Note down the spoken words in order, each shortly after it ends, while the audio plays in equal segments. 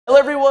Hello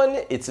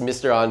everyone, it's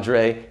Mr.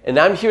 Andre, and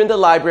I'm here in the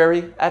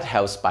library at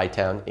House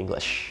Bytown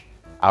English.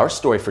 Our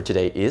story for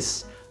today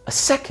is A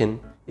Second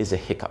is a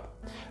Hiccup,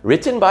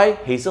 written by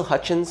Hazel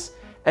Hutchins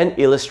and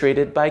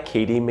illustrated by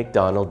Katie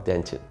McDonald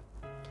Denton.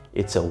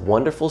 It's a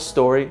wonderful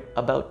story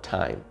about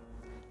time.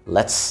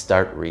 Let's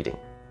start reading.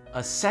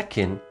 A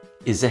Second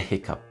is a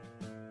Hiccup,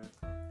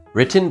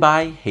 written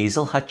by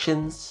Hazel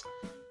Hutchins,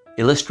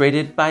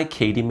 illustrated by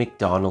Katie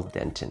McDonald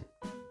Denton,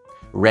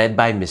 read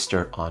by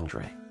Mr.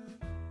 Andre.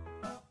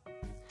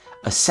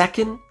 A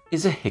second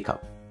is a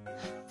hiccup,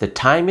 the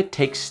time it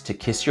takes to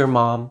kiss your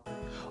mom,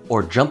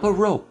 or jump a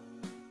rope,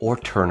 or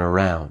turn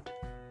around.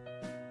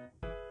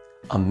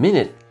 A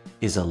minute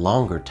is a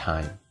longer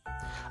time,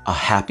 a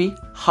happy,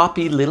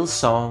 hoppy little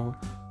song,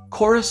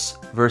 chorus,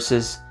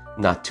 verses,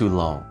 not too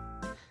long,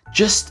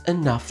 just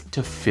enough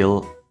to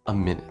fill a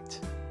minute.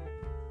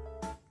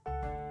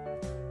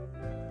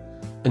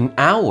 An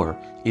hour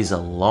is a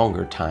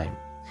longer time.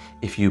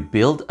 If you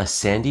build a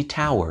sandy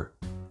tower,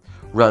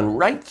 run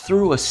right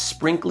through a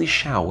sprinkly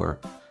shower,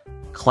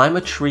 climb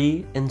a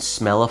tree and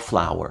smell a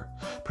flower,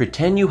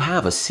 pretend you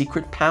have a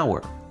secret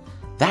power,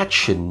 that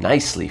should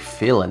nicely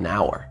fill an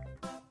hour.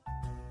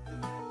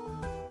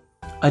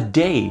 A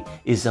day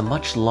is a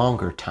much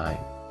longer time.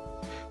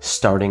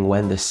 Starting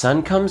when the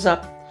sun comes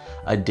up,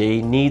 a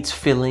day needs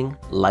filling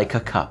like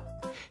a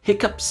cup.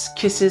 Hiccups,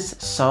 kisses,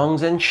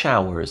 songs and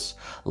showers,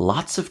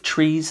 lots of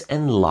trees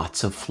and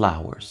lots of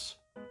flowers.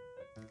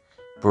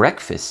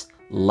 Breakfast,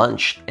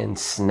 lunch and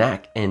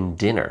snack and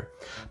dinner.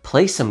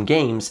 Play some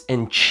games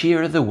and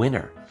cheer the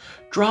winner.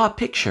 Draw a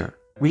picture,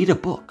 read a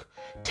book,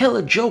 tell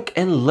a joke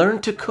and learn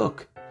to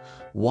cook.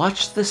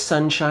 Watch the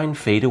sunshine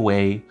fade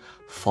away,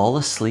 fall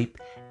asleep,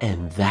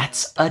 and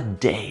that's a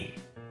day.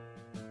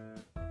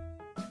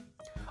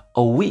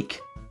 A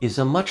week is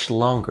a much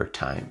longer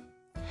time.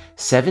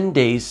 7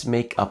 days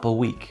make up a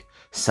week.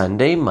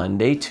 Sunday,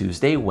 Monday,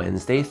 Tuesday,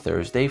 Wednesday,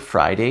 Thursday,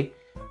 Friday,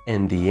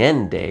 and the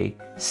end day,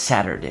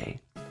 Saturday.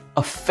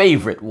 A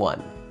favorite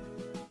one.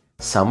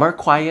 Some are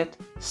quiet,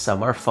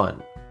 some are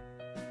fun.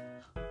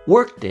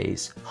 Work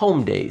days,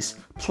 home days,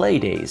 play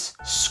days,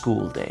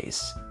 school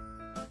days.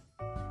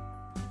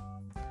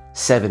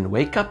 7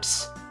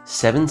 wake-ups,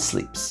 7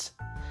 sleeps.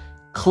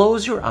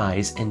 Close your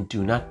eyes and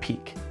do not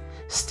peek.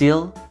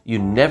 Still, you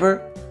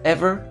never,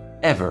 ever,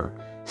 ever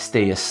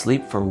stay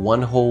asleep for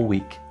 1 whole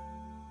week.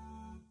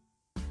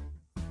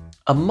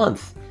 A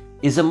month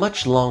is a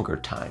much longer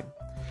time.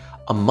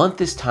 A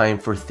month is time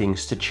for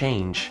things to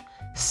change.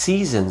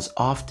 Seasons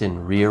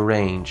often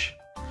rearrange.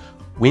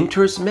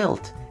 Winters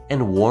melt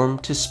and warm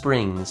to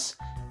springs.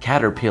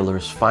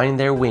 Caterpillars find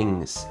their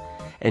wings.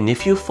 And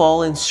if you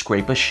fall and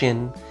scrape a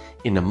shin,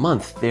 in a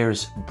month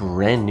there's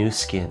brand new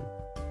skin.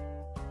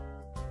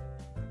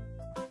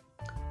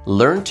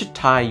 Learn to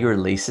tie your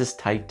laces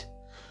tight.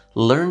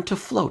 Learn to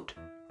float,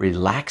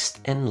 relaxed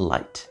and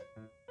light.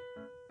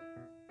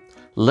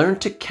 Learn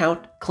to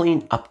count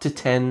clean up to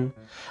 10.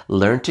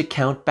 Learn to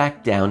count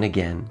back down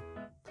again.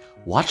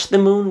 Watch the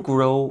moon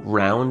grow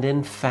round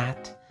and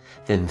fat,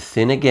 then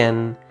thin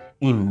again.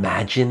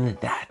 Imagine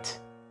that.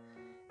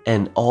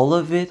 And all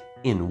of it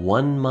in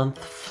 1 month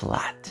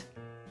flat.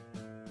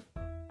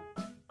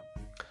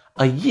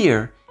 A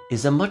year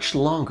is a much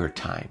longer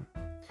time.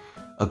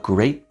 A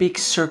great big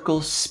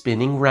circle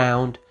spinning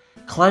round.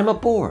 Climb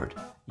aboard,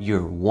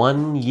 you're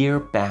 1 year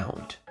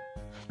bound.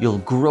 You'll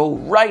grow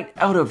right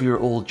out of your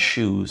old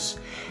shoes,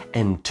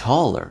 and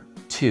taller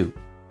too.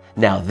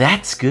 Now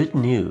that's good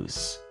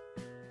news.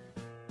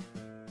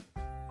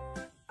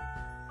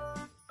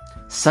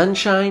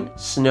 Sunshine,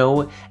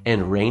 snow,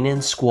 and rain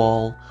and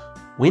squall.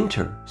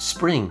 Winter,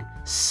 spring,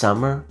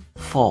 summer,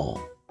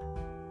 fall.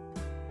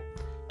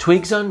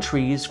 Twigs on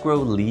trees grow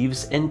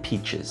leaves and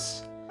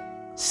peaches.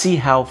 See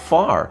how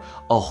far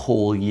a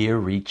whole year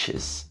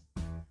reaches.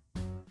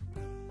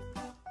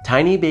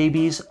 Tiny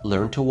babies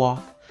learn to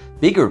walk.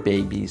 Bigger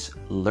babies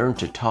learn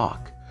to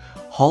talk.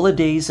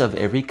 Holidays of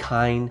every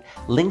kind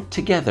linked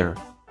together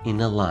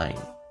in a line.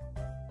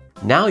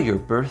 Now your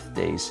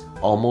birthday's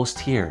almost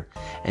here,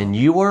 and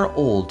you are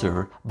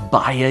older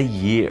by a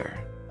year.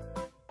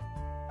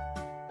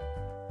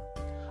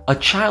 A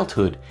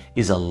childhood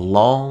is a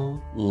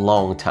long,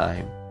 long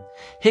time.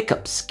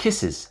 Hiccups,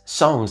 kisses,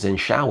 songs and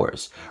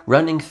showers,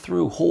 running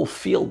through whole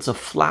fields of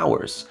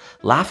flowers,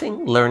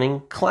 laughing,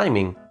 learning,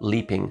 climbing,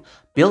 leaping,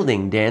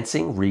 building,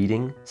 dancing,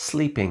 reading,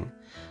 sleeping.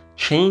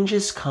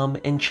 Changes come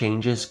and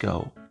changes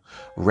go.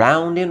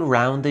 Round and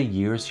round the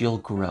years you'll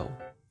grow,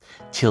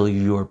 till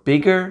you're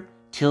bigger,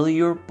 till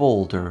you're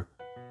bolder,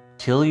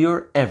 till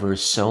you're ever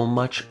so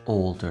much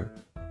older.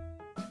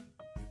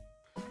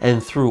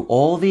 And through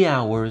all the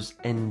hours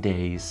and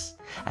days,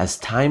 as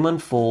time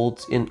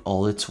unfolds in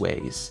all its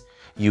ways,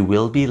 you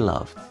will be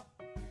loved,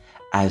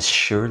 as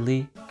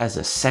surely as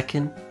a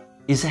second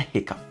is a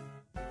hiccup.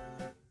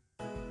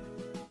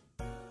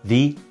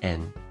 The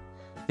end.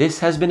 This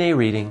has been a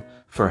reading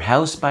for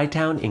House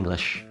Bytown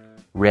English,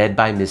 read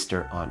by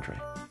Mr. Andre.